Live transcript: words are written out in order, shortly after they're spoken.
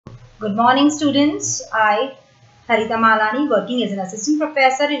Good morning, students. I, Harita Malani, working as an assistant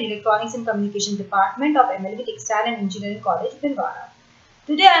professor in Electronics and Communication Department of MLB Textile and Engineering College, Bhilwara.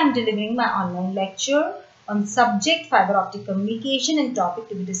 Today I am delivering my online lecture on subject fiber optic communication, and topic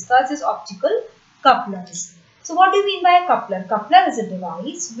to be discussed is optical couplers. So what do you mean by a coupler? Coupler is a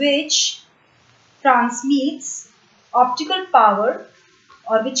device which transmits optical power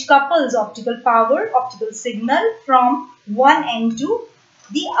or which couples optical power, optical signal from one end to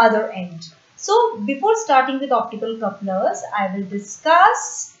the other end. So before starting with optical couplers, I will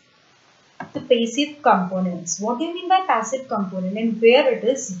discuss the passive components. What do you mean by passive component and where it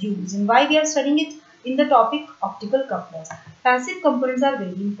is used and why we are studying it in the topic optical couplers? Passive components are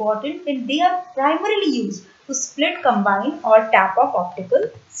very important and they are primarily used to split, combine or tap off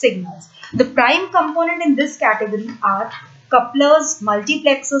optical signals. The prime component in this category are couplers,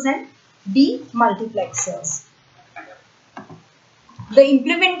 multiplexers and demultiplexers. The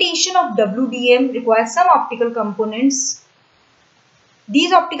implementation of WDM requires some optical components.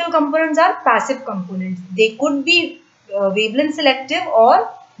 These optical components are passive components. They could be wavelength selective or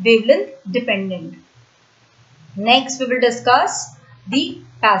wavelength dependent. Next, we will discuss the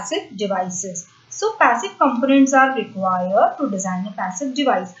passive devices. So, passive components are required to design a passive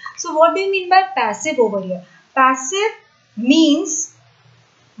device. So, what do you mean by passive over here? Passive means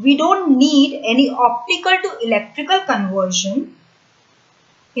we don't need any optical to electrical conversion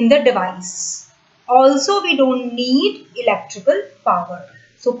in the device. Also, we don't need electrical power.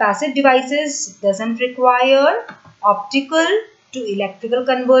 So, passive devices doesn't require optical to electrical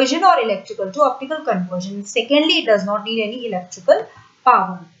conversion or electrical to optical conversion. Secondly, it does not need any electrical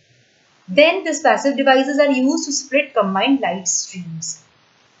power. Then, these passive devices are used to split combined light streams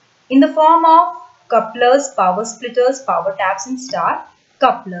in the form of couplers, power splitters, power taps and star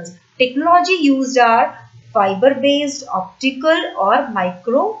couplers. Technology used are fiber based, optical or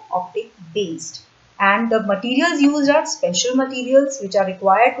micro optic based, and the materials used are special materials which are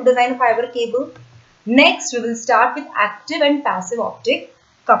required to design a fiber cable. Next, we will start with active and passive optic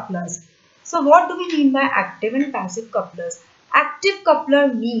couplers. So what do we mean by active and passive couplers? Active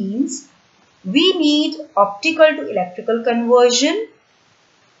coupler means we need optical to electrical conversion.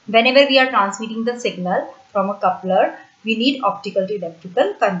 Whenever we are transmitting the signal from a coupler, we need optical to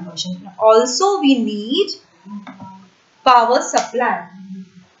electrical conversion. Also, we need power supply.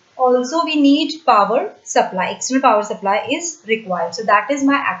 External power supply is required. So, that is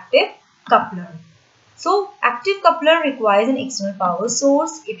my active coupler. So, active coupler requires an external power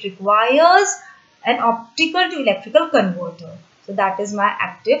source. It requires an optical to electrical converter. So, that is my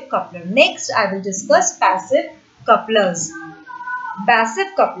active coupler. Next, I will discuss passive couplers.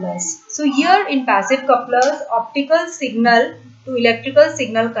 Passive couplers. So here in passive couplers, optical signal to electrical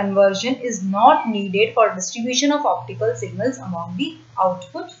signal conversion is not needed for distribution of optical signals among the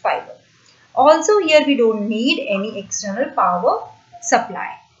output fiber. Also here we don't need any external power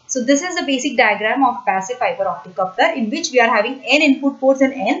supply. So this is the basic diagram of passive fiber optic coupler in which we are having n input ports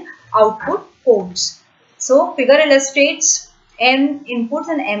and n output ports. So figure illustrates n inputs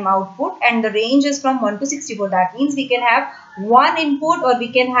and m output, and the range is from 1 to 64. That means we can have 1 input or we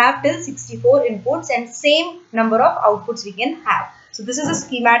can have till 64 inputs and same number of outputs we can have. So this is a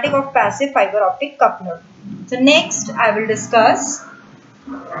schematic of passive fiber optic coupler. So next I will discuss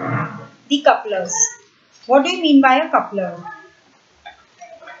the couplers. What do you mean by a coupler?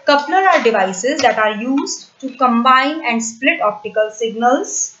 Coupler are devices that are used to combine and split optical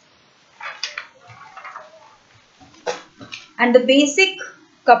signals. And the basic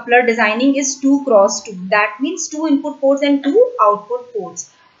coupler designing is 2 cross 2. That means 2 input ports and 2 output ports.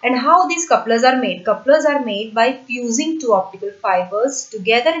 And how these couplers are made? Couplers are made by fusing 2 optical fibers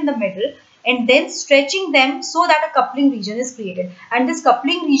together in the middle and then stretching them so that a coupling region is created. And this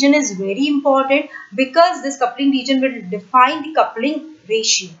coupling region is very important because this coupling region will define the coupling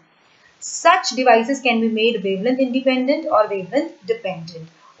ratio. Such devices can be made wavelength independent or wavelength dependent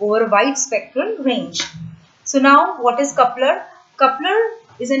over a wide spectral range. So now what is coupler? Coupler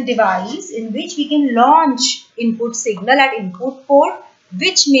is a device in which we can launch input signal at input port,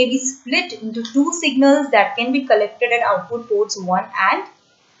 which may be split into 2 signals that can be collected at output ports 1 and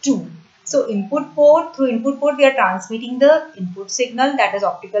 2. So input port, through input port we are transmitting the input signal, that is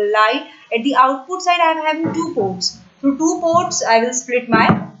optical light. At the output side I am having 2 ports. Through 2 ports I will split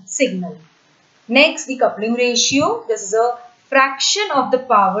my signal. Next, the coupling ratio. This is a fraction of the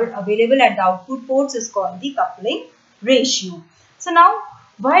power available at the output ports is called the coupling ratio. So now,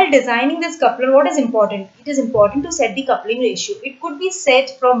 while designing this coupler, what is important? It is important to set the coupling ratio. It could be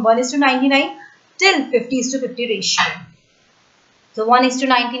set from 1:99 till 50:50 ratio. So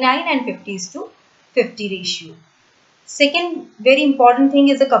 1:99 and 50:50 ratio. Second very important thing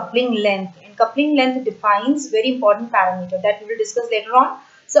is the coupling length, and coupling length defines very important parameter that we will discuss later on.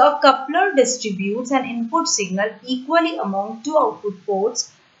 So a coupler distributes an input signal equally among two output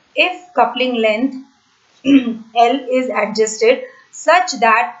ports if coupling length L is adjusted such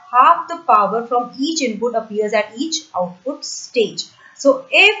that half the power from each input appears at each output stage. So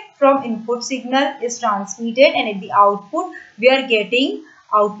if from input signal is transmitted and at the output we are getting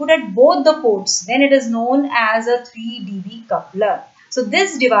output at both the ports, then it is known as a 3 dB coupler. So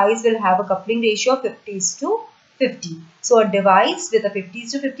this device will have a coupling ratio of 50:50. So a device with a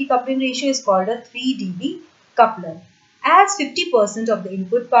 50:50 coupling ratio is called a 3 dB coupler, as 50% of the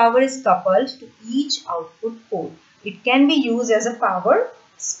input power is coupled to each output port. It can be used as a power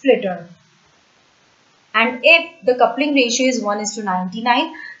splitter. And if the coupling ratio is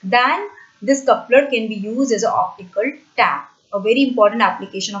 1:99, then this coupler can be used as an optical tap, a very important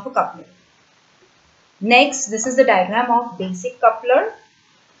application of a coupler. Next, this is the diagram of basic coupler.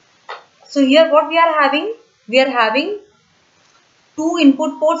 So here what we are having? We are having two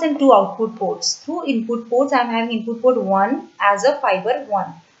input ports and two output ports. Through input ports, I am having input port 1 as a fiber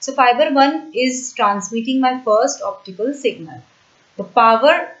 1. So fiber 1 is transmitting my first optical signal. The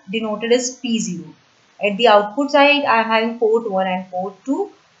power denoted as P0. At the output side, I am having port 1 and port 2.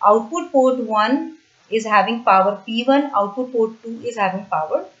 Output port 1 is having power P1. Output port 2 is having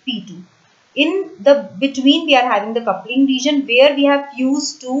power P2. In the between, we are having the coupling region where we have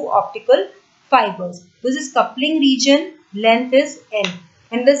fused two optical fibers. This is coupling region, length is L.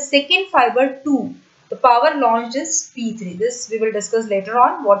 And the second fiber 2, the power launched is P3. This we will discuss later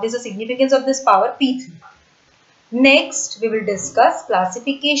on. What is the significance of this power P3? Next, we will discuss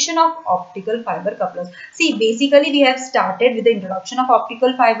classification of optical fiber couplers. See, basically we have started with the introduction of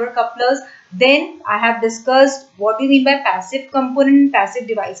optical fiber couplers. Then I have discussed what we mean by passive component and passive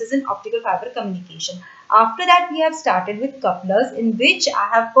devices in optical fiber communication. After that, we have started with couplers, in which I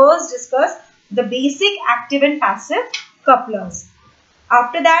have first discussed the basic active and passive couplers.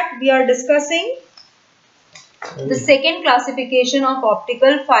 After that, we are discussing the second classification of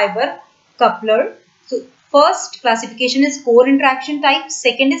optical fiber coupler. So, first classification is core interaction type,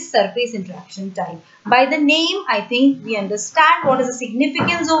 second is surface interaction type. By the name, I think we understand what is the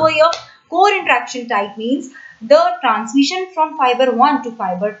significance over here. Core interaction type means the transmission from fiber 1 to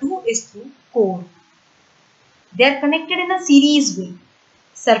fiber 2 is through core. They are connected in a series way.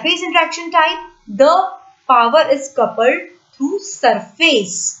 Surface interaction type, the power is coupled through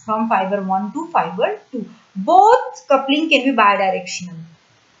surface from fiber 1 to fiber 2. Both coupling can be bidirectional.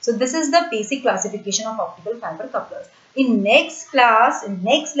 So this is the basic classification of optical fiber couplers. In next class, in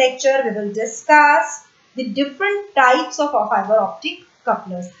next lecture, we will discuss the different types of fiber optic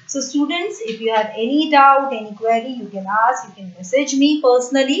couplers. So students, if you have any doubt, any query, you can ask, you can message me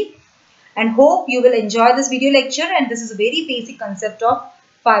personally, and hope you will enjoy this video lecture. And this is a very basic concept of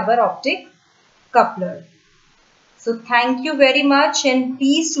fiber optic coupler. So thank you very much, and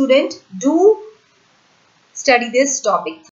please student, do study this topic.